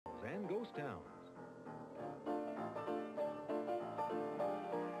ghost towns.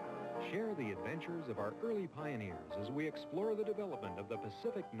 Share the adventures of our early pioneers as we explore the development of the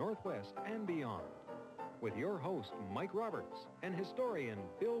Pacific Northwest and beyond. With your host, Mike Roberts, and historian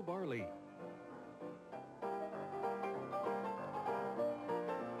Bill Barlee.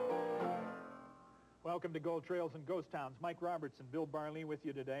 Welcome to Gold Trails and Ghost Towns. Mike Roberts and Bill Barlee with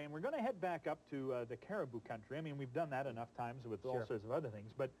you today, and we're going to head back up to the Cariboo country. I mean, we've done that enough times with all sorts of other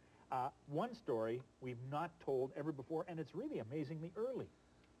things, but one story we've not told ever before, and it's really amazingly early.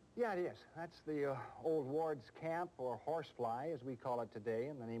 Yeah, it is. That's the old Ward's Camp, or Horsefly, as we call it today,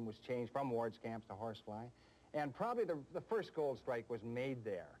 and the name was changed from Ward's Camp to Horsefly. And probably the first gold strike was made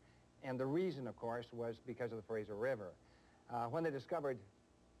there. And the reason, of course, was because of the Fraser River. When they discovered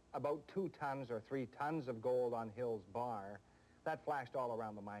about 2 tons or 3 tons of gold on Hill's Bar, that flashed all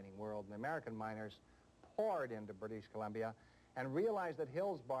around the mining world, and the American miners poured into British Columbia and realized that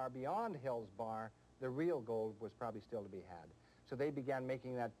Hill's Bar, beyond Hill's Bar, the real gold was probably still to be had. So they began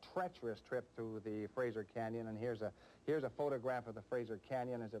making that treacherous trip through the Fraser Canyon, and here's a photograph of the Fraser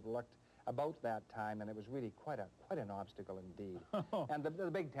Canyon as it looked about that time, and it was really quite an obstacle indeed. And the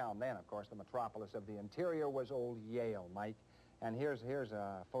big town then, of course, the metropolis of the interior, was old Yale, Mike. And here's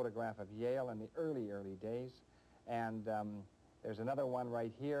a photograph of Yale in the early days, and there's another one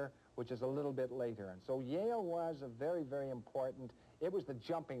right here, which is a little bit later. And so Yale was a very, very important, it was the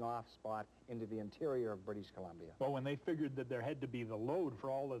jumping off spot into the interior of British Columbia. Well, when they figured that there had to be the load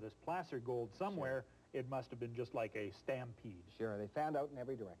for all of this placer gold somewhere, it must have been just like a stampede. Sure, they found out in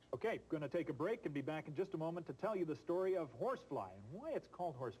every direction. Okay, going to take a break and be back in just a moment to tell you the story of Horsefly and why it's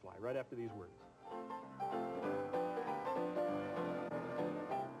called Horsefly, right after these words.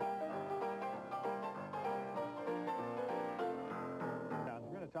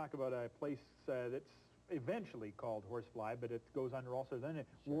 Talk about a place that's eventually called Horsefly, but it goes under also then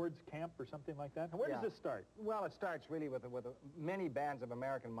Ward's Camp or something like that. Where does this start? Well, it starts really with many bands of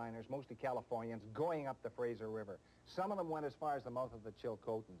American miners, mostly Californians, going up the Fraser River. Some of them went as far as the mouth of the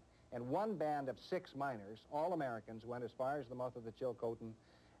Chilcotin. And one band of 6 miners, all Americans, went as far as the mouth of the Chilcotin.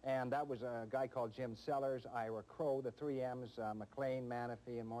 And that was a guy called Jim Sellers, Ira Crow, the 3 M's, McLean,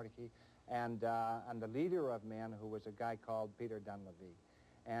 Manafee, and Mordecai, and the leader of men, who was a guy called Peter Dunleavy.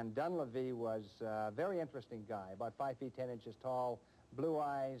 And Dunleavy was a very interesting guy, about 5 feet 10 inches tall, blue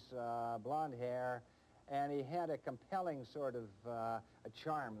eyes, blonde hair, and he had a compelling sort of a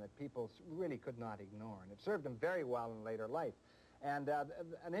charm that people really could not ignore, and it served him very well in later life. And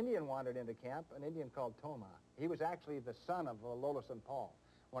an Indian wandered into camp, an Indian called Toma. He was actually the son of Lolis and Paul,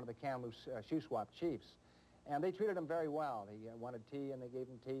 one of the Kamloops Shuswap chiefs. And they treated him very well. He wanted tea, and they gave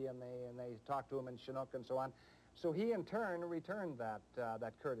him tea, and they talked to him in Chinook and so on. So he, in turn, returned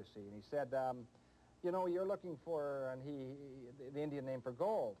that courtesy, and he said, you know, you're looking for, and the Indian name for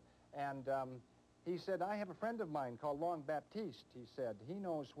gold, and he said, I have a friend of mine called Long Baptiste, he said. He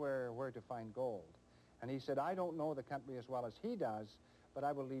knows where to find gold. And he said, I don't know the country as well as he does, but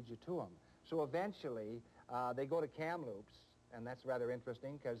I will lead you to him. So eventually, they go to Kamloops, and that's rather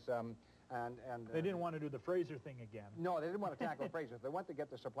interesting, because they didn't want to do the Fraser thing again. No, they didn't want to tackle Fraser. They wanted to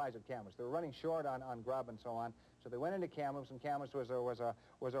get the supplies of Kamloops. They were running short on grub and so on. So they went into Kamloops, and Kamloops was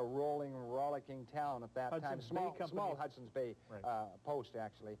a rolling, rollicking town at that time. Small Hudson's Bay post,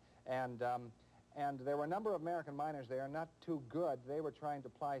 actually. And there were a number of American miners there, not too good. They were trying to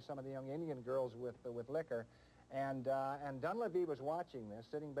ply some of the young Indian girls with liquor. And Dunleavy was watching this,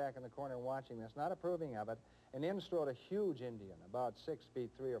 sitting back in the corner watching this, not approving of it. And in strode a huge Indian, about 6 feet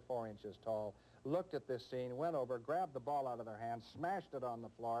 3 or 4 inches tall, looked at this scene, went over, grabbed the ball out of their hands, smashed it on the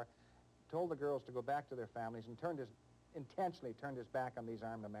floor, told the girls to go back to their families, and intentionally turned his back on these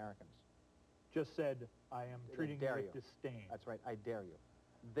armed Americans. Just said, I am treating you with disdain. That's right, I dare you.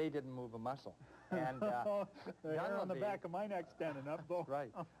 They didn't move a muscle. And the hair on the back of my neck standing up, though.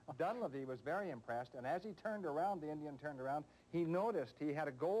 Right. Dunleavy was very impressed, and as he turned around, the Indian turned around, he noticed he had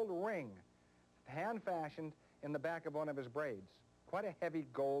a gold ring, hand-fashioned, in the back of one of his braids. Quite a heavy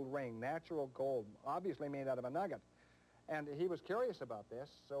gold ring, natural gold, obviously made out of a nugget. And he was curious about this,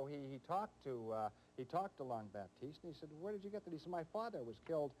 so he talked to Long Baptiste, and he said, where did you get that? He said, my father was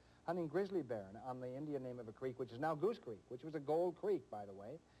killed hunting grizzly bear on the Indian name of a creek, which is now Goose Creek, which was a gold creek, by the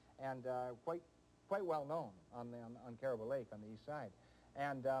way, and quite well known on Cariboo Lake on the east side.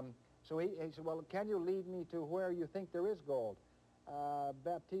 And so he said, well, can you lead me to where you think there is gold?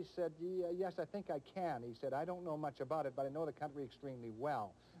 Baptiste said, yes, I think I can. He said, I don't know much about it, but I know the country extremely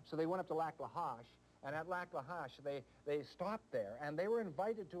well. So they went up to Lac La Hache, and at Lac La Hache, they stopped there, and they were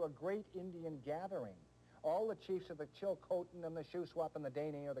invited to a great Indian gathering. All the chiefs of the Chilcotin and the Shuswap and the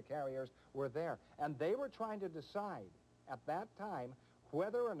Dene, or the Carriers, were there. And they were trying to decide, at that time,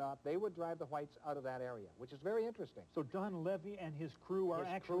 whether or not they would drive the whites out of that area, which is very interesting. So Dunleavy and his crew are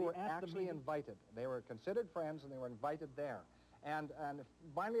actually invited. They were considered friends, and they were invited there. And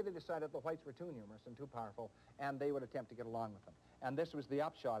finally they decided the whites were too numerous and too powerful, and they would attempt to get along with them. And this was the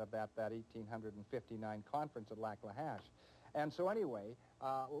upshot of that 1859 conference at Lac-La-Hache. And so anyway,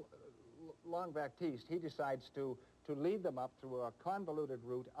 Long Baptiste, he decides to lead them up through a convoluted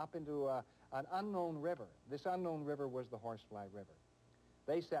route up into an unknown river. This unknown river was the Horsefly River.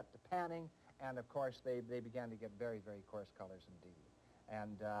 They set to panning, and of course they began to get very, very coarse colors indeed.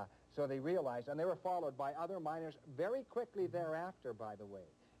 And so they realized, and they were followed by other miners very quickly thereafter, by the way,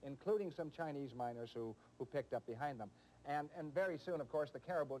 including some Chinese miners who picked up behind them. And very soon, of course, the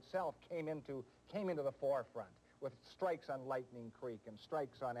Cariboo itself came into the forefront, with strikes on Lightning Creek and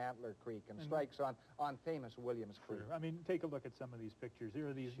strikes on Antler Creek and strikes on famous Williams Creek. Sure. I mean, take a look at some of these pictures. Here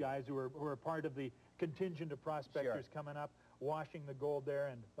are these guys who are part of the contingent of prospectors coming up, washing the gold there,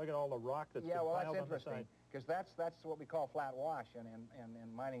 and look at all the rock that's been piled on the side. Yeah, well, that's interesting, because that's what we call flat wash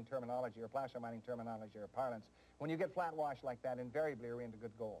in mining terminology, or placer mining terminology, or parlance. When you get flat wash like that, invariably you're into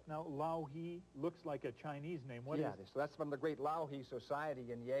good gold. Now, Lao He looks like a Chinese name. What is it? So that's from the great Lao He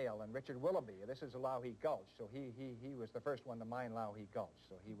Society in Yale, and Richard Willoughby. This is a Lao He Gulch, so he was the first one to mine Lao He Gulch,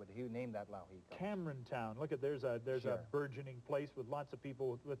 so he named that Lao He Gulch. Cameron Town. Look at there's a burgeoning place with lots of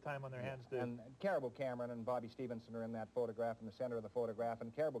people with time on their hands to... And Cariboo Cameron and Bobby Stevenson are in that photograph, in the center of the photograph,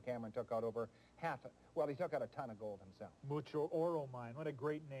 and Cariboo Cameron took out over he took out a ton of gold himself. Mucho Oro Mine. What a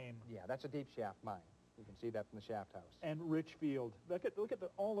great name. Yeah, that's a deep shaft mine. You can see that from the shaft house. And Richfield. Look at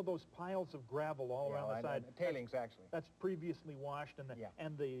all of those piles of gravel all around the side. Tailings, actually. That's previously washed,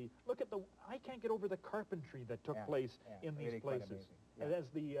 look at I can't get over the carpentry that took place in these places. As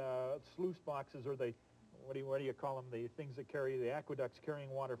the sluice boxes, or the what do you call them? The things that carry the aqueducts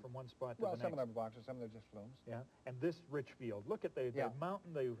carrying water from one spot to the next. Well, some of them are boxes, some of them are just flumes. Yeah, and this Richfield. Look at the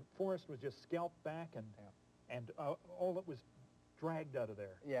mountain. The forest was just scalped back, and all that was dragged out of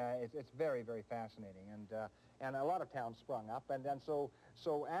there. Yeah, it's very, very fascinating, and a lot of towns sprung up, and so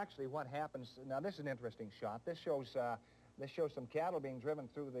actually what happens now? This is an interesting shot. This shows some cattle being driven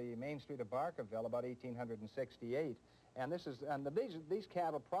through the main street of Barkerville about 1868, and these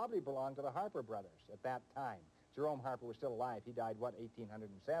cattle probably belonged to the Harper brothers at that time. Jerome Harper was still alive. He died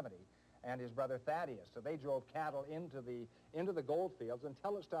 1870, and his brother Thaddeus. So they drove cattle into the gold fields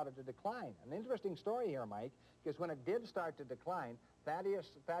until it started to decline. An interesting story here, Mike, because when it did start to decline,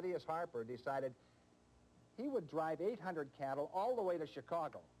 Thaddeus Harper decided he would drive 800 cattle all the way to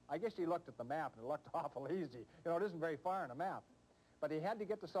Chicago. I guess he looked at the map, and it looked awful easy. You know, it isn't very far on a map. But he had to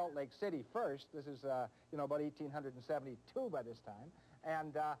get to Salt Lake City first. This is, about 1872 by this time.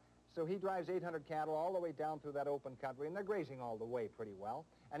 And so he drives 800 cattle all the way down through that open country, and they're grazing all the way pretty well.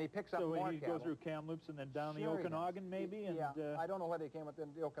 And he picks up more cattle. So he goes through Kamloops and then down the Okanagan, maybe? And, I don't know whether he came with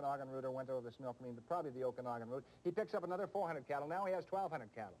the Okanagan route or went over the Smilkameen, but probably the Okanagan route. He picks up another 400 cattle. Now he has 1,200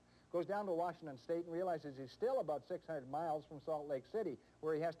 cattle. Goes down to Washington State and realizes he's still about 600 miles from Salt Lake City,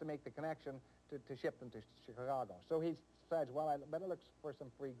 where he has to make the connection to ship them to Chicago. So he decides, well, I better look for some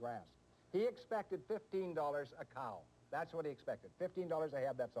free grass. He expected $15 a cow. That's what he expected. $15 a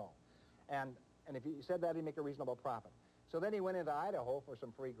head, that's all. And if he said that, he'd make a reasonable profit. So then he went into Idaho for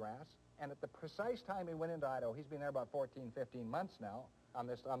some free grass, and at the precise time he went into Idaho, he's been there about 14, 15 months now on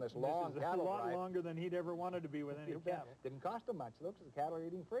this long cattle drive. A lot longer than he'd ever wanted to be with any cattle. Didn't cost him much. Looks like the cattle are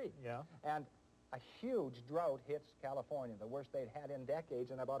eating free. Yeah. And a huge drought hits California, the worst they'd had in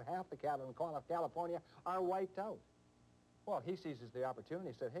decades, and about half the cattle in California are wiped out. Well, he seizes the opportunity.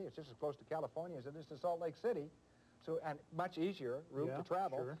 He said, hey, it's just as close to California as it is to Salt Lake City. So, and much easier route to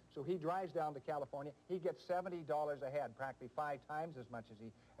travel. Sure. So he drives down to California. He gets $70 a head, practically 5 times as much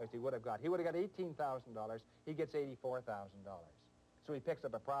as he would have got. He would have got $18,000. He gets $84,000. So he picks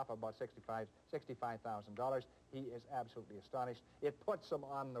up a profit of about $65,000. He is absolutely astonished. It puts him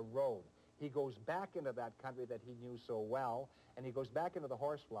on the road. He goes back into that country that he knew so well, and he goes back into the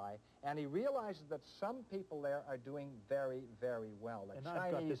Horsefly, and he realizes that some people there are doing very, very well. And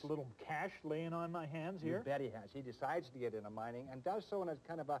I've got this little cash laying on my hands here. You bet he has. He decides to get into mining and does so in a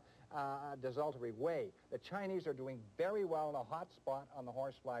kind of a desultory way. The Chinese are doing very well in a hot spot on the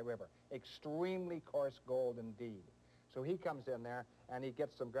Horsefly River. Extremely coarse gold indeed. So he comes in there, and he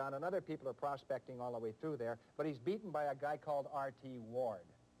gets some ground, and other people are prospecting all the way through there, but he's beaten by a guy called R.T. Ward.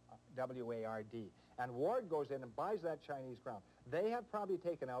 W-A-R-D. And Ward goes in and buys that Chinese ground. They have probably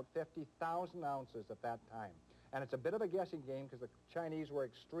taken out 50,000 ounces at that time. And it's a bit of a guessing game because the Chinese were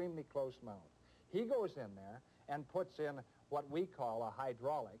extremely close-mouthed. He goes in there and puts in what we call a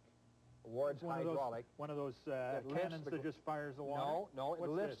hydraulic Ward's hydraulic. One of those cannons that just fires the water? No, it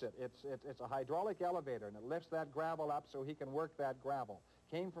lifts it. It's a hydraulic elevator, and it lifts that gravel up so he can work that gravel.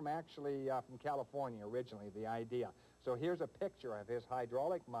 Came from actually from California originally, the idea. So here's a picture of his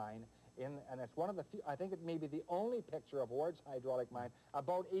hydraulic mine, and it's one of the few, I think it may be the only picture of Ward's hydraulic mine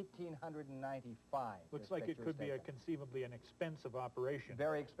about 1895. Looks like it could be conceivably an expensive operation.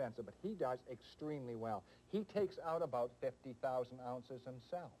 Very expensive, but he does extremely well. He takes out about 50,000 ounces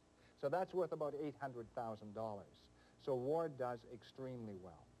himself. So that's worth about $800,000. So Ward does extremely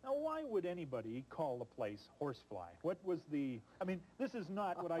well. Now, why would anybody call the place Horsefly? What was the... I mean, this is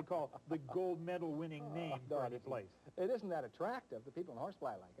not what I call the gold medal winning name for any place. It isn't that attractive. The people in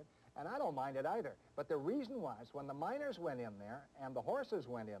Horsefly like it, and I don't mind it either. But the reason was, when the miners went in there, and the horses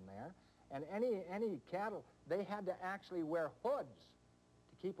went in there, and any cattle, they had to actually wear hoods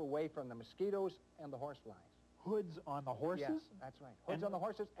to keep away from the mosquitoes and the horseflies. Hoods on the horses? Yes, that's right. Hoods on the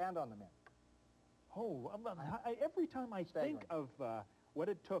horses and on the men. Oh, every time I think of what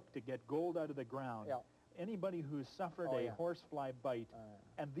it took to get gold out of the ground, anybody who suffered a horsefly bite,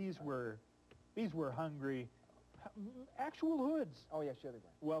 and these were hungry, actual hoods. Oh, yeah, sure they were.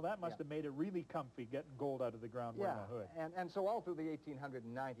 Well, that must have made it really comfy getting gold out of the ground wearing a hood. And so all through the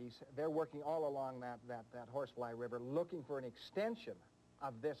 1890s, they're working all along that Horsefly River looking for an extension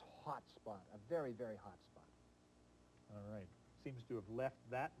of this hot spot, a very, very hot spot. All right. Seems to have left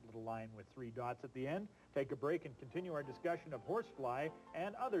that little line with 3 dots at the end. Take a break and continue our discussion of horsefly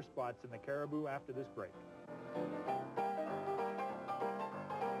and other spots in the Cariboo after this break.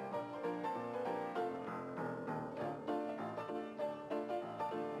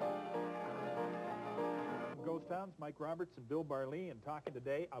 Ghost Towns, Mike Roberts and Bill Barlee, and talking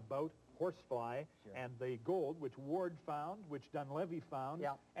today about horsefly and the gold which Ward found, which Dunleavy found,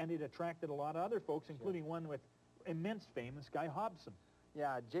 and it attracted a lot of other folks, including one with immense fame, this guy Hobson.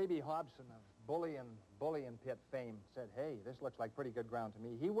 Yeah, J.B. Hobson of Bullion Pit fame said, hey, this looks like pretty good ground to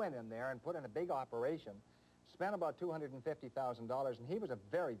me. He went in there and put in a big operation, spent about $250,000, and he was a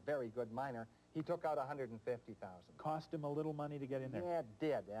very, very good miner. He took out $150,000. Cost him a little money to get in there. Yeah, it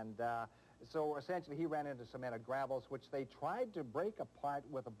did. And so essentially he ran into cemented gravels, which they tried to break apart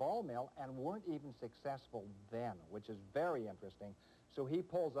with a ball mill and weren't even successful then, which is very interesting. So he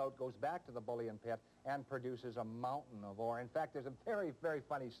pulls out, goes back to the Bullion Pit, and produces a mountain of ore. In fact, there's a very, very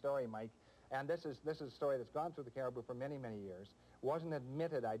funny story, Mike, and this is a story that's gone through the Cariboo for many, many years. Wasn't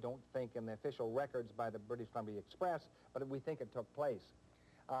admitted, I don't think, in the official records by the British Columbia Express, but we think it took place.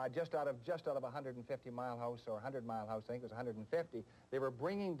 Just out of a 150-mile house, or 100-mile house, I think it was 150, they were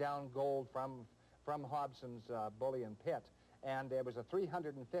bringing down gold from Hobson's Bullion Pit, and there was a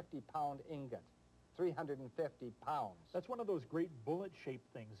 350-pound ingot. 350 pounds. That's one of those great bullet-shaped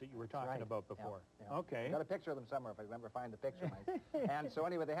things that you were talking about before. Yeah. Okay. I've got a picture of them somewhere if I remember find the picture, Mike. And so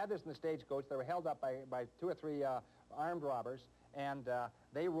anyway, they had this in the stagecoach. They were held up by 2 or 3 armed robbers, and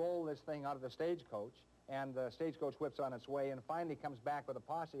they roll this thing out of the stagecoach, and the stagecoach whips on its way and finally comes back with a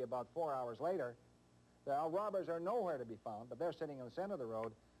posse about 4 hours later. The robbers are nowhere to be found, but they're sitting in the center of the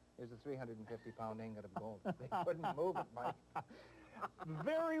road. Is a 350-pound ingot of gold. They couldn't move it, Mike.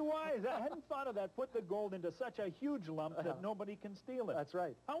 Very wise. I hadn't thought of that. Put the gold into such a huge lump that nobody can steal it. That's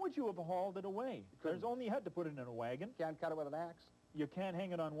right. How would you have hauled it away? There's only you had to put it in a wagon. Can't cut it with an axe. You can't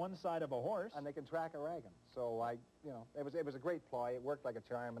hang it on one side of a horse. And they can track a wagon. So it was a great ploy. It worked like a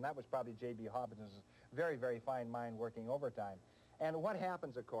charm, and that was probably J.B. Hobson's very, very fine mind working overtime. And what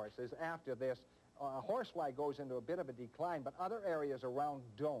happens, of course, is after this, horsefly goes into a bit of a decline, but other areas around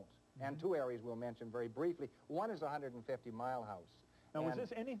don't. And 2 areas we'll mention very briefly. One is a 150-mile house. Now, is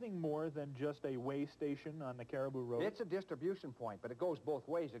this anything more than just a way station on the Cariboo Road? It's a distribution point, but it goes both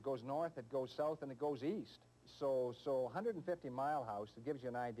ways. It goes north, it goes south, and it goes east. So 150-mile house, it gives you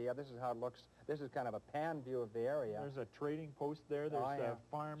an idea. This is how it looks. This is kind of a pan view of the area. There's a trading post there. There's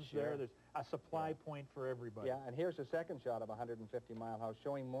farms there. There's a supply point for everybody. Yeah, and here's a second shot of a 150-mile house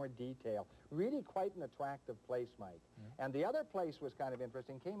showing more detail. Really quite an attractive place, Mike. And the other place was kind of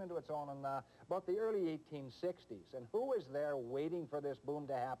interesting, came into its own in about the early 1860s. And who was there waiting for this boom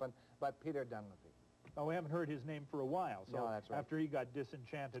to happen but Peter Dunleavy? Oh, we haven't heard his name for a while. So no, that's right. After he got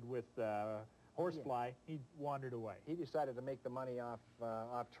disenchanted with horsefly, he wandered away. He decided to make the money off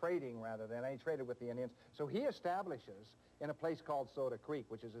trading rather than, he traded with the Indians. So he establishes in a place called Soda Creek,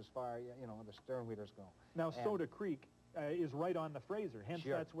 which is as far, the sternwheelers go. Now, Soda Creek is right on the Fraser, hence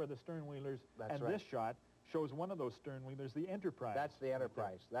that's where the sternwheelers, this shot shows one of those sternwheelers, the Enterprise. That's the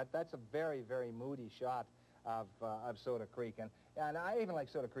Enterprise. That's a very, very moody shot of Soda Creek. And I even like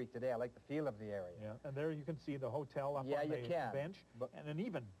Soda Creek today. I like the feel of the area. Yeah, and there you can see the hotel up on the bench. And an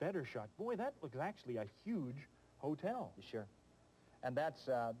even better shot. Boy, that looks actually a huge hotel. Sure. And that's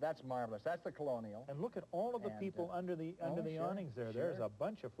marvelous. That's the Colonial. And look at all of the people under the awnings there. Sure. There's a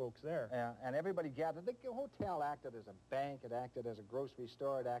bunch of folks there. Yeah, and everybody gathered. The hotel acted as a bank. It acted as a grocery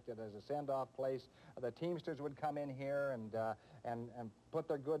store. It acted as a send-off place. The Teamsters would come in here and put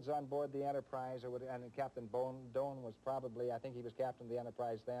their goods on board the Enterprise. And Captain Doan was probably, I think he was captain of the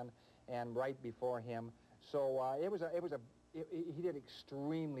Enterprise then, and right before him. So he did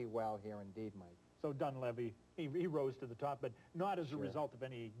extremely well here indeed, Mike. So Dunleavy, he rose to the top, but not as a result of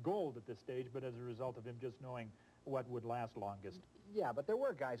any gold at this stage, but as a result of him just knowing what would last longest. Yeah, but there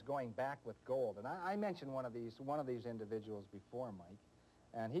were guys going back with gold, and I mentioned one of these individuals before, Mike,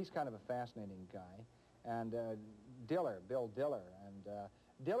 and he's kind of a fascinating guy. And Bill Diller, and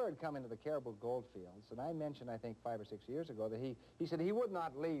Diller had come into the Cariboo gold fields, and I mentioned, I think 5 or 6 years ago, that he said he would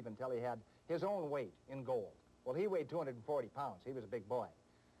not leave until he had his own weight in gold. Well, he weighed 240 pounds. He was a big boy.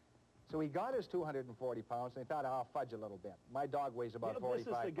 So he got his 240 pounds, and he thought, I'll fudge a little bit. My dog weighs about 45 pounds,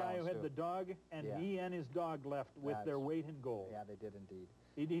 This is the guy who had the dog, and he and his dog left with their weight in gold. Yeah, they did indeed.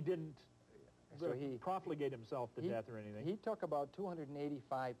 He didn't profligate himself to death or anything. He took about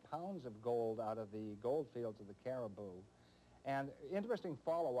 285 pounds of gold out of the gold fields of the Cariboo. And interesting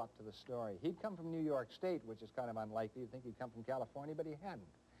follow-up to the story. He'd come from New York State, which is kind of unlikely. You'd think he'd come from California, but he hadn't.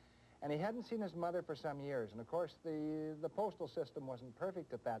 And he hadn't seen his mother for some years. And, of course, the postal system wasn't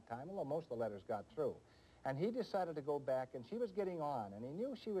perfect at that time, although most of the letters got through. And he decided to go back, and she was getting on. And he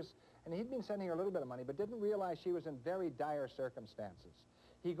knew she was, and he'd been sending her a little bit of money, but didn't realize she was in very dire circumstances.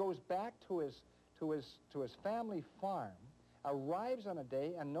 He goes back to his family farm, arrives on a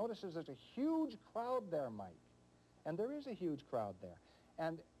day, and notices there's a huge crowd there, Mike. And there is a huge crowd there.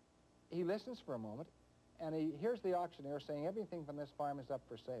 And he listens for a moment, and he hears the auctioneer saying everything from this farm is up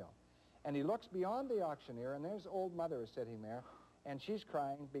for sale. And he looks beyond the auctioneer, and there's old mother is sitting there, and she's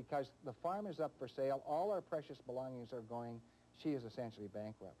crying because the farm is up for sale. All our precious belongings are going. She is essentially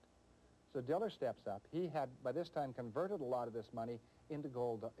bankrupt. So Diller steps up. He had, by this time, converted a lot of this money into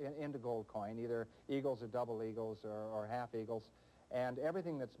gold coin, either eagles or double eagles or half eagles. And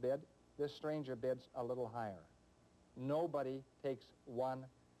everything that's bid, this stranger bids a little higher. Nobody takes one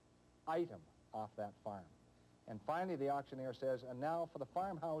item off that farm. And finally, the auctioneer says, and now for the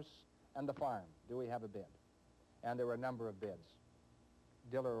farmhouse and the farm, do we have a bid? And there were a number of bids.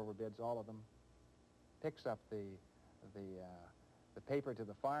 Diller overbids all of them, picks up the paper to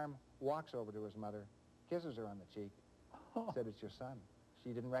the farm, walks over to his mother, kisses her on the cheek, said, it's your son.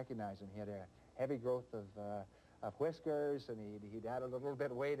 She didn't recognize him. He had a heavy growth of whiskers, and he'd added a little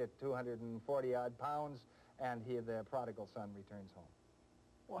bit of weight at 240-odd pounds, and the prodigal son returns home.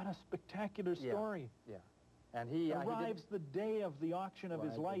 What a spectacular story. Yeah. And he arrives the day of the auction of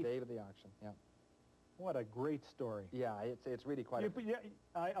his life. The day of the auction, yeah. What a great story. Yeah, it's really quite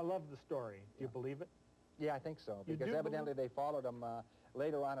I love the story. Do you believe it? Yeah, I think so, because evidently they followed him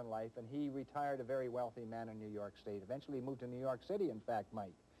later on in life, and he retired a very wealthy man in New York State. Eventually he moved to New York City, in fact,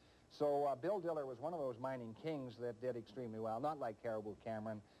 Mike. So Bill Diller was one of those mining kings that did extremely well, not like Cariboo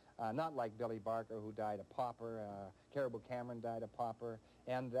Cameron, not like Billy Barker, who died a pauper. Cariboo Cameron died a pauper.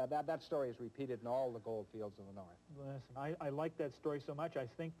 And that story is repeated in all the gold fields of the North. Listen, I like that story so much. I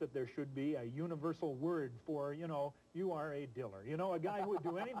think that there should be a universal word for, you are a Diller. A guy who would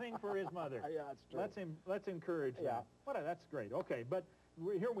do anything for his mother. Yeah, that's true. Let's encourage that. That's great. Okay, but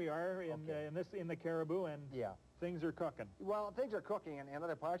here we are in the Cariboo, and things are cooking. Well, things are cooking in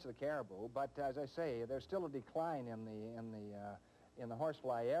other parts of the Cariboo, but as I say, there's still a decline in the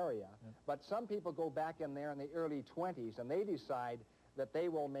Horsefly area. Yeah. But some people go back in there in the early 20s, and they decide that they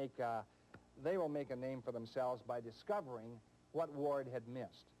will make a name for themselves by discovering what Ward had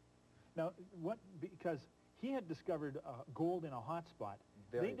missed. Now, because he had discovered gold in a hot spot,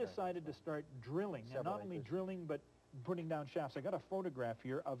 they decided to start drilling, and not only drilling, but putting down shafts. I got a photograph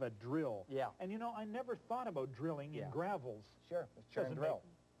here of a drill. Yeah. And I never thought about drilling in gravels. Sure, it's churn drill.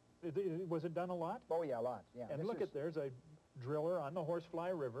 Was it done a lot? Oh, yeah, a lot, yeah. And there's a driller on the Horsefly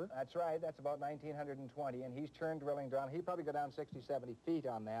River. That's right. That's about 1920, and he's churn drilling down. He'd probably go down 60, 70 feet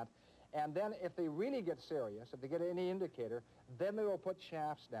on that. And then if they really get serious, if they get any indicator, then they will put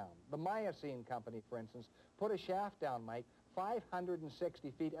shafts down. The Miocene Company, for instance, put a shaft down, Mike,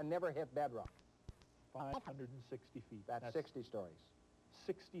 560 feet and never hit bedrock. 560 feet. That's 60 stories.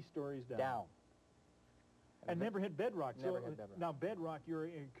 60 stories down. Down. And never hit bedrock. Never hit bedrock. Now, bedrock you're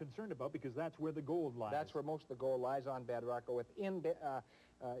concerned about because that's where the gold lies. That's where most of the gold lies, on bedrock, or within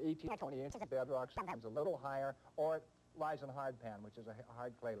 18 to 20 inches of bedrock, sometimes a little higher, or lies in hardpan, which is a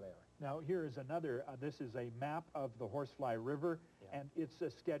hard clay layer. Now, here is another, this is a map of the Horsefly River, and it's a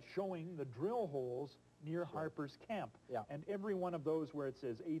sketch showing the drill holes near Harper's Camp. Yeah. And every one of those where it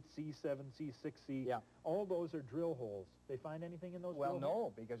says 8C, 7C, 6C, all those are drill holes. They find anything in those drill holes? Well,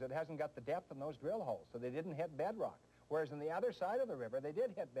 no, because it hasn't got the depth in those drill holes, so they didn't hit bedrock. Whereas on the other side of the river, they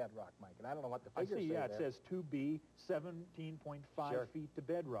did hit bedrock, Mike, and I don't know what the figures say yeah, there. it says 2B, 17.5 feet to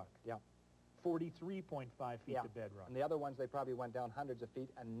bedrock. Yeah. 43.5 feet to bedrock. And the other ones, they probably went down hundreds of feet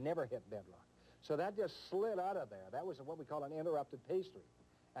and never hit bedrock. So that just slid out of there. That was what we call an interrupted pastry,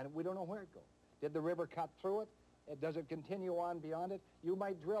 and we don't know where it goes. Did the river cut through it? Does it continue on beyond it? You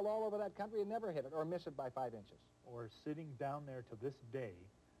might drill all over that country and never hit it, or miss it by 5 inches. Or sitting down there to this day,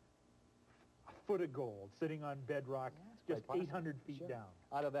 a foot of gold, sitting on bedrock, just 800 feet down.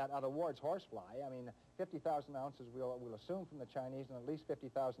 Out of Ward's Horsefly, I mean, 50,000 ounces we'll assume from the Chinese, and at least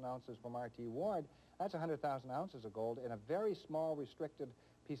 50,000 ounces from R.T. Ward. That's 100,000 ounces of gold in a very small, restricted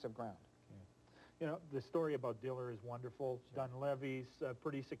piece of ground. You know, the story about Diller is wonderful. Dunleavy's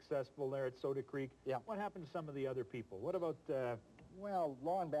pretty successful there at Soda Creek. Yeah. What happened to some of the other people? What about... Well,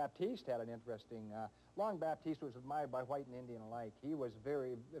 Long Baptiste had an interesting... Long Baptiste was admired by white and Indian alike. He was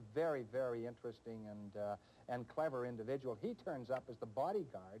very, very, very interesting and clever individual. He turns up as the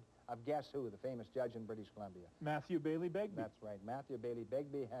bodyguard of Guess Who, the famous judge in British Columbia. Matthew Bailey Begbie. That's right. Matthew Bailey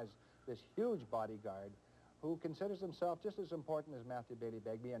Begbie has this huge bodyguard who considers himself just as important as Matthew Bailey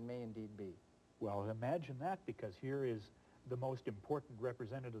Begbie and may indeed be. Well, imagine that, because here is the most important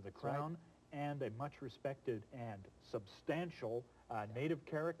representative of the crown and a much respected and substantial native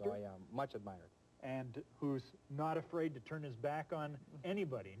character. Oh, yeah, much admired. And who's not afraid to turn his back on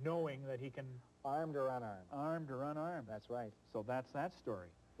anybody, knowing that he can... Armed or unarmed. Armed or unarmed. That's right. So that's that story.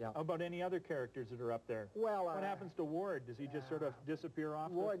 Yeah. How about any other characters that are up there? Well, what happens to Ward? Does he just sort of disappear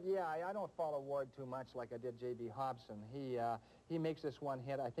off? Ward, yeah, I don't follow Ward too much like I did J.B. Hobson. He makes this one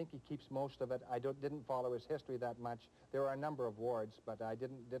hit. I think he keeps most of it. I didn't follow his history that much. There are a number of Wards, but I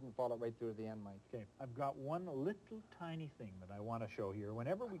didn't follow it right through to the end, Mike. Okay, I've got one little tiny thing that I want to show here.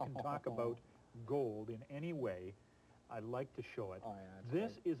 Whenever we can talk about gold in any way, I like to show it. Oh, yeah,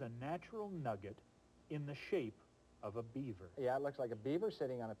 this is a natural nugget in the shape of a beaver. Yeah, it looks like a beaver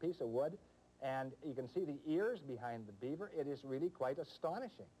sitting on a piece of wood, and you can see the ears behind the beaver. It is really quite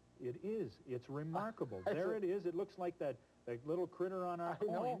astonishing. It is. It's remarkable. There it is. It looks like that little critter on our coin.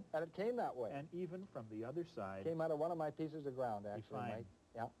 I know, and it came that way. And even from the other side. Came out of one of my pieces of ground, actually, Mike.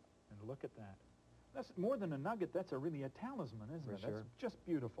 Yeah. And look at that. That's more than a nugget. That's really a talisman, isn't it? Sure. That's just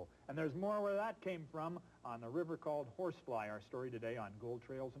beautiful. And there's more where that came from on the river called Horsefly, our story today on Gold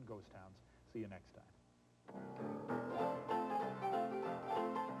Trails and Ghost Towns. See you next time.